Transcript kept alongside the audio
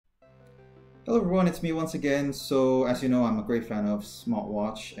Hello everyone, it's me once again. So as you know, I'm a great fan of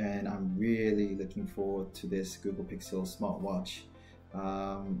smartwatch and I'm really looking forward to this Google Pixel smartwatch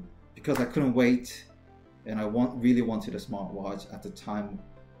because I couldn't wait and I really wanted a smartwatch. At the time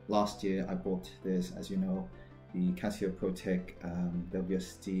last year I bought this, as you know, the Casio ProTech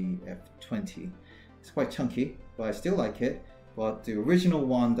WSD F20. It's quite chunky, but I still like it. But the original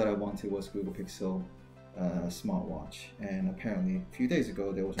one that I wanted was Google Pixel smartwatch, and apparently a few days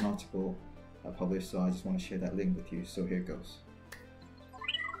ago there was an article published, so I just want to share that link with you. So here goes.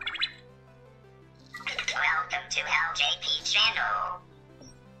 Welcome to LJP channel.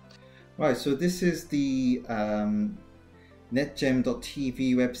 Right, so this is the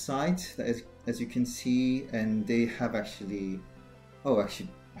netgem.tv website, that is, as you can see, and they have actually, I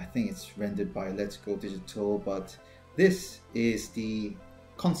think it's rendered by LETSGODIGITAL, but this is the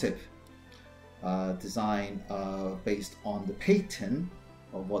concept design based on the patent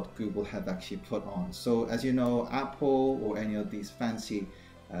of what Google have actually put on. So as you know, Apple or any of these fancy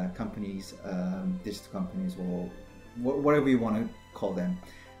companies, digital companies, or whatever you want to call them,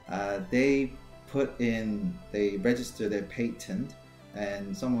 they register their patent,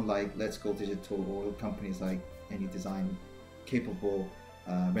 and someone like LETSGODIGITAL or companies like any design capable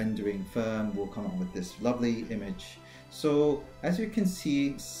rendering firm will come up with this lovely image. So as you can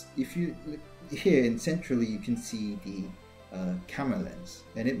see, if you here in centrally, you can see the camera lens,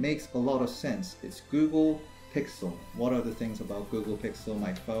 and it makes a lot of sense. It's Google Pixel. What are the things about Google Pixel,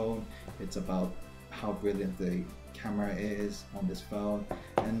 my phone? It's about how brilliant the camera is on this phone,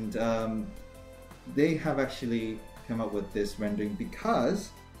 and they have actually come up with this rendering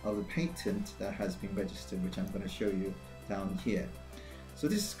because of the patent that has been registered, which I'm going to show you down here. So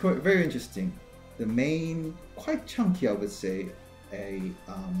this is quite very interesting. The main, quite chunky, I would say, a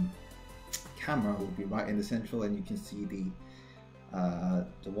camera will be right in the central, and you can see the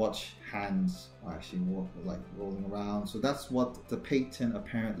watch hands are actually rolling around. So that's what the patent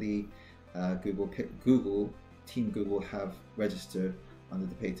apparently Team Google have registered under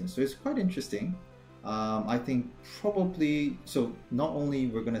the patent. So it's quite interesting. I think probably, so not only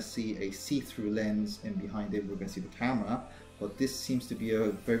we're going to see a see-through lens, and behind it we're going to see the camera, but this seems to be a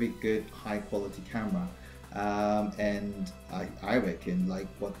very good high quality camera. And I reckon, like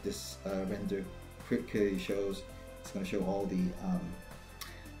what this render quickly shows, it's going to show all the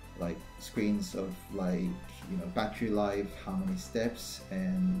like screens of, like, you know, battery life, how many steps,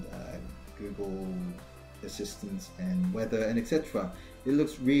 and Google Assistants and weather and etc. It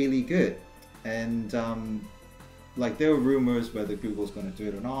looks really good, and like there are rumors whether Google's going to do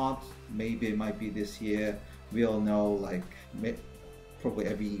it or not. Maybe it might be this year. We all know, like, probably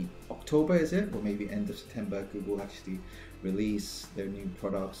every October, is it, or maybe end of September, Google actually release their new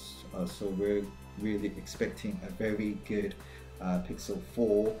products. So we're really expecting a very good Pixel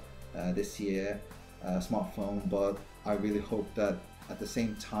 4 this year smartphone. But I really hope that at the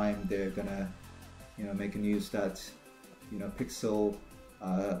same time they're gonna, you know, make a news that, you know, Pixel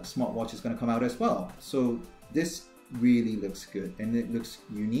smartwatch is gonna come out as well. So this really looks good and it looks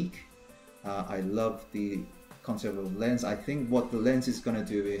unique. I love the concept of lens. I think what the lens is going to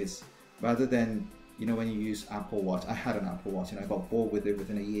do is, rather than, you know, when you use Apple Watch, I had an Apple Watch and I got bored with it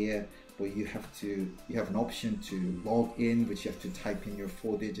within a year, where you have an option to log in, which you have to type in your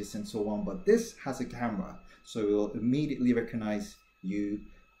 4 digits and so on. But this has a camera, so it will immediately recognize you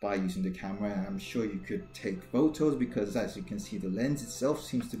by using the camera. And I'm sure you could take photos, because as you can see, the lens itself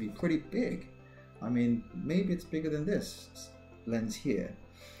seems to be pretty big. I mean, maybe it's bigger than this lens here.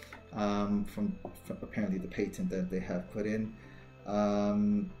 From apparently the patent that they have put in.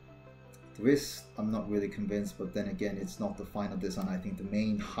 The wrist, I'm not really convinced, but then again, it's not the final design. I think the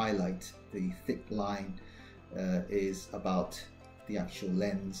main highlight, the thick line, is about the actual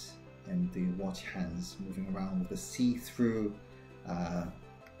lens and the watch hands moving around with a see-through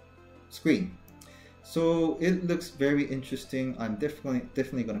screen. So it looks very interesting. I'm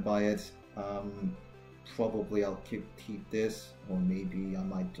definitely going to buy it. Probably I'll keep this, or maybe I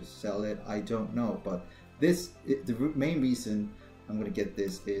might just sell it. I don't know, but the main reason I'm going to get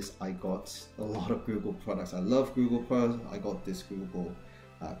this is I got a lot of Google products. I love Google products. I got this Google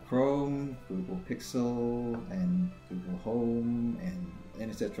Chrome, Google Pixel, and Google Home, and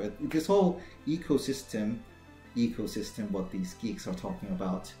etc. This whole ecosystem what these geeks are talking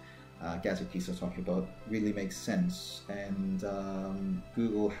about, gadget geeks are talking about, really makes sense. And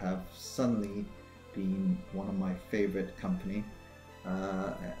Google have suddenly been one of my favorite company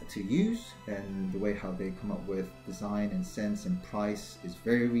to use, and the way how they come up with design and sense and price is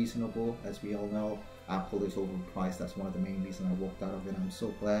very reasonable. As we all know, Apple is overpriced. That's one of the main reasons I walked out of it. I'm so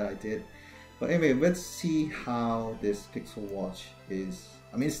glad I did. But anyway, let's see how this Pixel Watch is.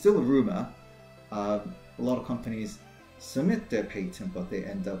 I mean, it's still a rumor, A lot of companies submit their patent, but they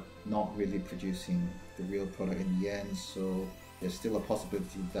end up not really producing the real product in the end. So there's still a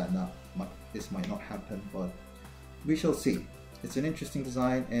possibility that this might not happen, but we shall see. It's an interesting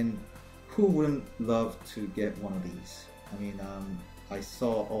design, and who wouldn't love to get one of these? I mean, I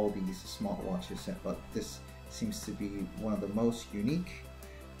saw all these smartwatches, but this seems to be one of the most unique,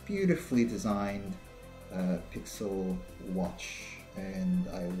 beautifully designed Pixel watch, and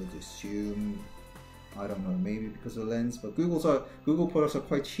I would assume, I don't know, maybe because of the lens, but Google products are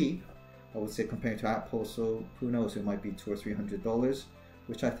quite cheap, I would say, compared to Apple, so who knows, it might be $200 or $300,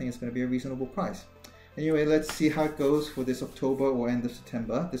 which I think is going to be a reasonable price. Anyway, let's see how it goes for this October or end of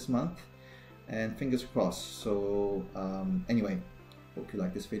September this month, and fingers crossed. So anyway, hope you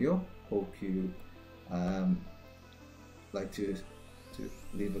like this video, hope you like to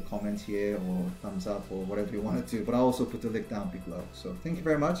leave a comment here or thumbs up or whatever you want to do, but I'll also put the link down below. So thank you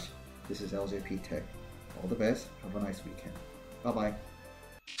very much. This is LJP Tech. All the best. Have a nice weekend. Bye bye.